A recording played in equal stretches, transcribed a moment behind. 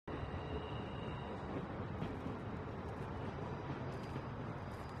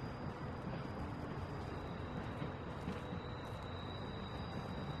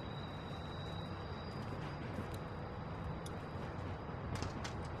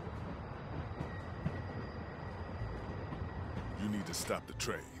You need to stop the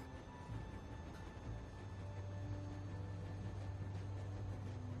train.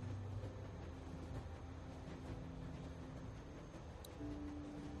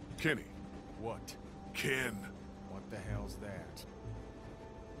 Kenny. What? Ken. What the hell's that?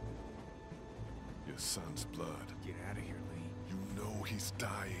 Your son's blood. Get out of here, Lee. You know he's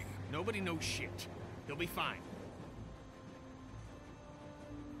dying. Nobody knows shit. He'll be fine.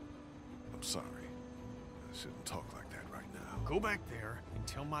 I'm sorry. I shouldn't talk like that right now. Go back there and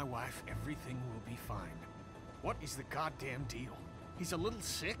tell my wife everything will be fine. What is the goddamn deal? He's a little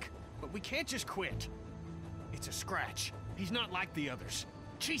sick, but we can't just quit. It's a scratch. He's not like the others.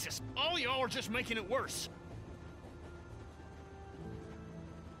 Jesus, all y'all are just making it worse.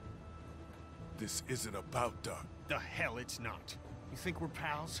 This isn't about Duck. The hell it's not. You think we're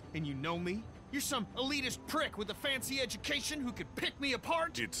pals and you know me? You're some elitist prick with a fancy education who could pick me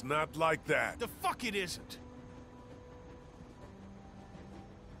apart? It's not like that. The fuck it isn't.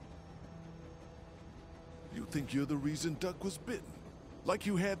 You think you're the reason Duck was bitten? Like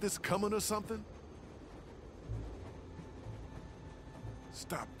you had this coming or something?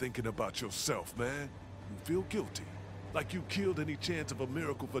 Stop thinking about yourself, man. You feel guilty. Like you killed any chance of a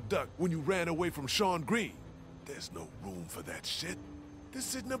miracle for Duck when you ran away from Sean Green. There's no room for that shit.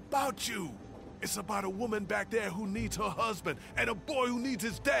 This isn't about you. It's about a woman back there who needs her husband and a boy who needs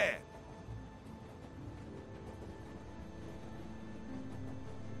his dad.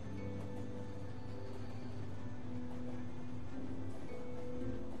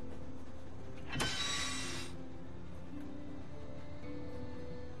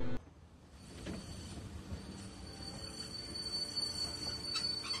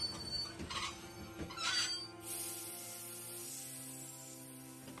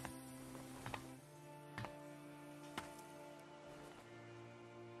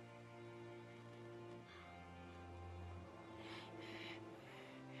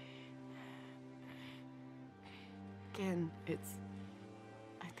 Ken,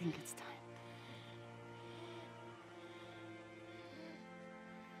 I think it's time.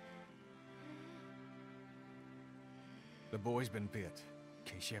 The boy's been bit,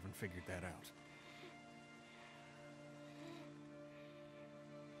 in case you haven't figured that out.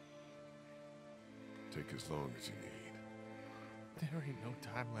 Take as long as you need. There ain't no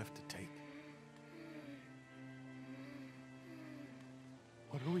time left to take.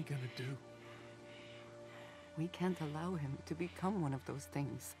 What are we gonna do? We can't allow him to become one of those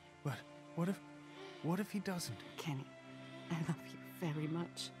things. But what if he doesn't? Kenny, I love you very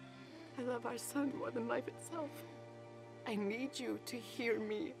much. I love our son more than life itself. I need you to hear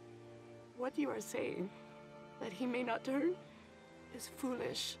me. What you are saying, that he may not turn, is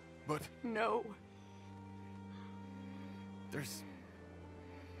foolish. But No. there's...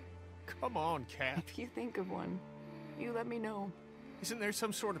 Come on, Cat. If you think of one, you let me know. Isn't there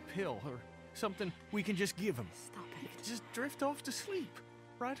some sort of pill or something we can just give him? Stop it. Just drift off to sleep.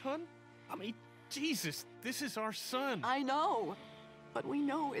 Right, hun? I mean, Jesus, this is our son. I know, but we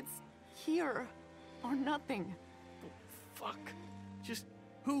know it's here or nothing. Fuck. Just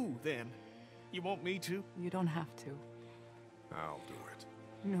who, then? You want me to? You don't have to. I'll do it.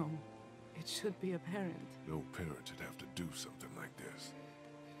 No, it should be apparent. No parent should have to do something like this.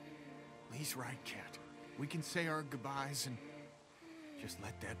 Lee's right, Cat. We can say our goodbyes and just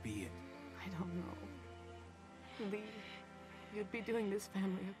let that be it. I don't know. Lee, you'd be doing this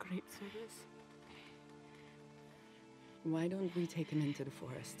family a great service. Why don't we take him into the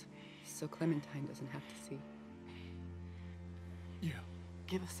forest, so Clementine doesn't have to see? Yeah.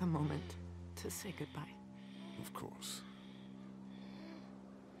 Give us a moment to say goodbye. Of course.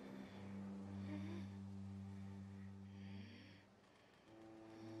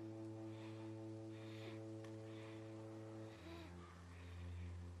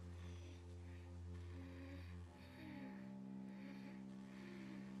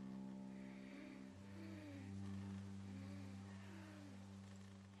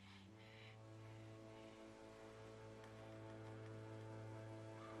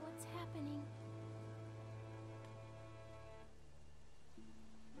 What's happening?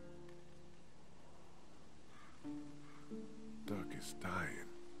 Duck is dying.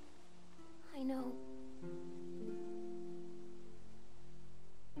 I know.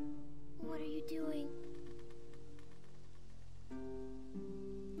 What are you doing?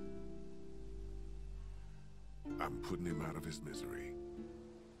 I'm putting him out of his misery.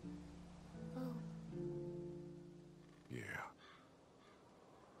 Oh, Yeah.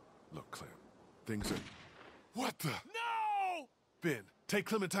 Look, Clem. Things are... What the? No! Ben, take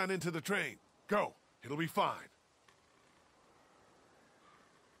Clementine into the train. Go. It'll be fine.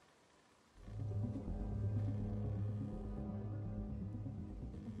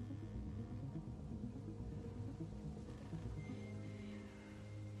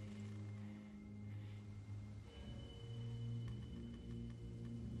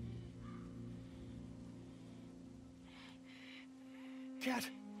 Cat!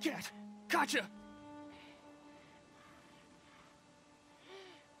 Cat! Gotcha!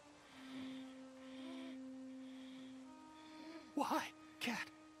 Why? Cat?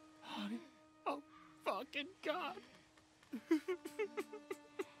 Honey? Oh, fucking God!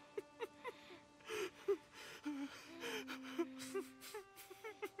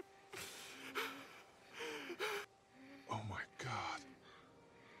 Oh my God.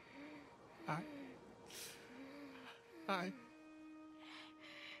 I...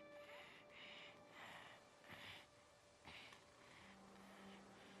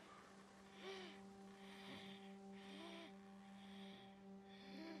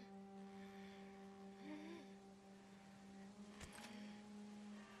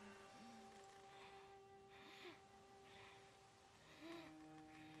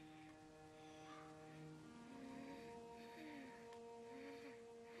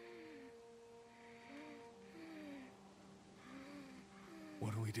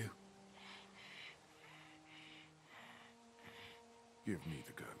 What do we do? Give me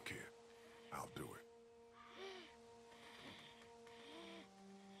the gun, kid. I'll do it.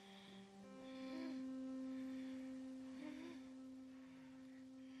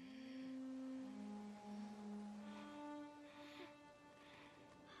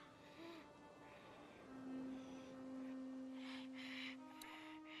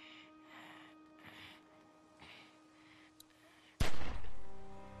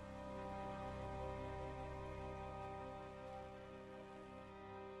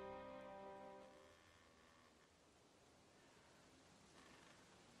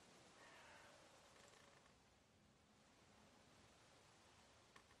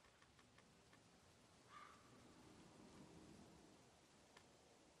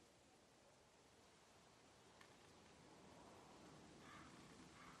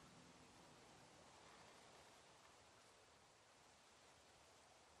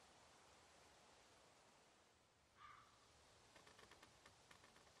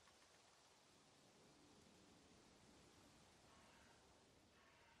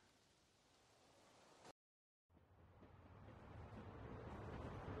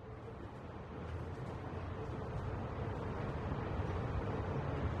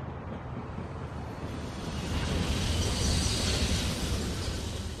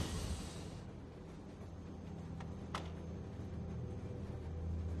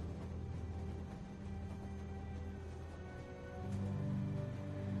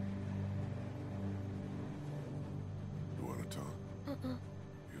 You want to talk?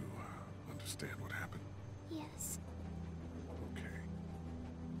 You understand what happened? Yes. Okay.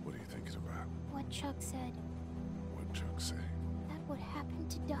 What are you thinking about? What Chuck said. What Chuck say? That what happened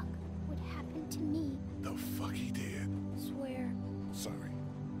to Duck would happen to me. The fuck he did? Swear. Sorry.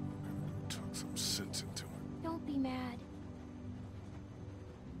 I'm gonna go talk some sense into him. Don't be mad.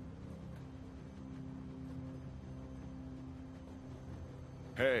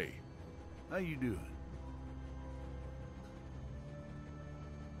 Hey. How you doing?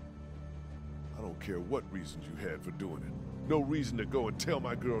 I don't care what reasons you had for doing it. No reason to go and tell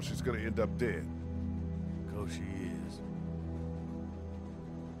my girl she's gonna end up dead. 'Cause she is.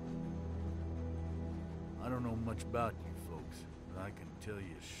 I don't know much about you folks, but I can tell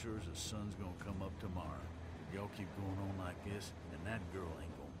you as sure as the sun's gonna come up tomorrow. If y'all keep going on like this, then that girl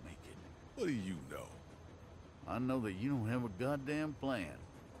ain't gonna make it. What do you know? I know that you don't have a goddamn plan.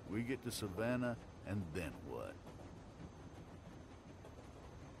 We get to Savannah, and then what?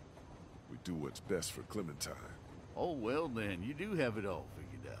 We do what's best for Clementine. Oh, well then, you do have it all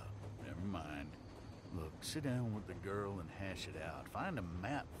figured out. Never mind. Look, sit down with the girl and hash it out. Find a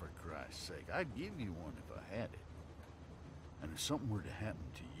map, for Christ's sake. I'd give you one if I had it. And if something were to happen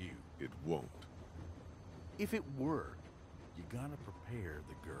to you, It won't. if it were, you gotta prepare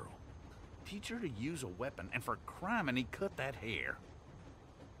the girl. Teach her to use a weapon, and for criminy, cut that hair.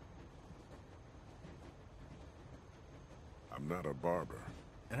 I'm not a barber.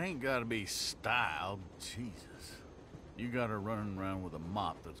 It ain't gotta be styled, Jesus. You got her running around with a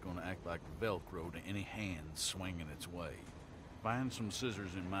mop that's gonna act like Velcro to any hand swinging its way. Find some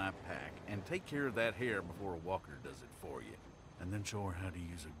scissors in my pack, and take care of that hair before a walker does it for you. And then show her how to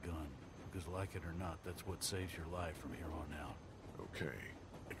use a gun, because like it or not, that's what saves your life from here on out. Okay.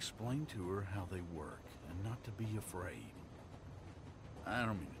 Explain to her how they work, and not to be afraid. I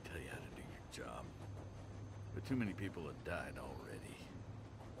don't mean to tell you how to do your job, but too many people have died already.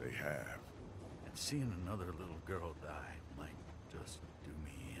 They have. And seeing another little girl die might just do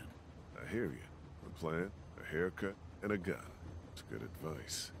me in. I hear you. A plan, a haircut, and a gun. It's good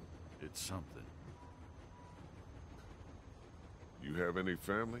advice. It's something. You have any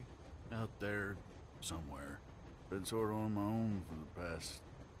family? Out there, somewhere. Been sort of on my own for the past,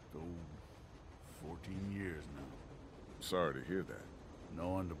 14 years now. Sorry to hear that. No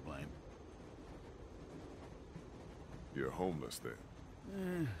one to blame. You're homeless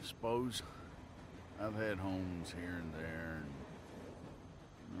then. Suppose. I've had homes here and there,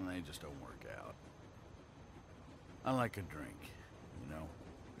 and they just don't work out. I like a drink, you know?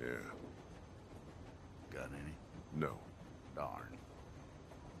 Yeah. Got any? No. Darn.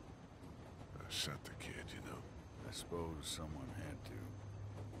 I shot the kid, you know. I suppose someone had to.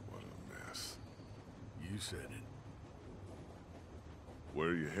 What a mess. You said it. Where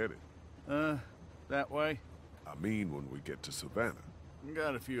are you headed? That way? I mean when we get to Savannah.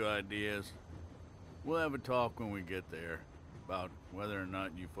 Got a few ideas. We'll have a talk when we get there about whether or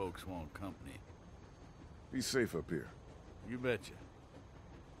not you folks want company. Be safe up here. You betcha.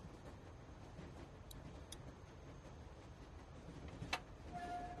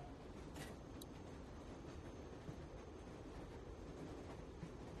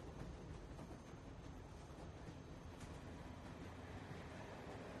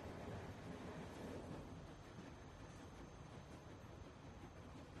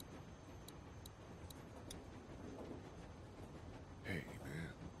 Hey,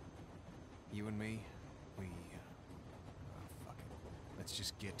 man. You and me, we... fuck it. Let's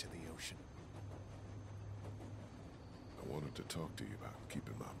just get to the ocean. I wanted to talk to you about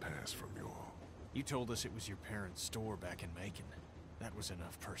keeping my past from you all. You told us it was your parents' store back in Macon. That was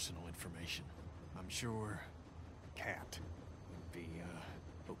enough personal information. I'm sure Kat would be,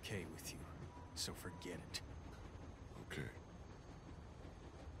 okay with you. So forget it. Okay.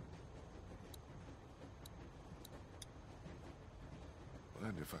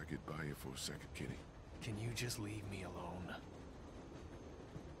 Mind if I get by you for a second, Kitty? Can you just leave me alone?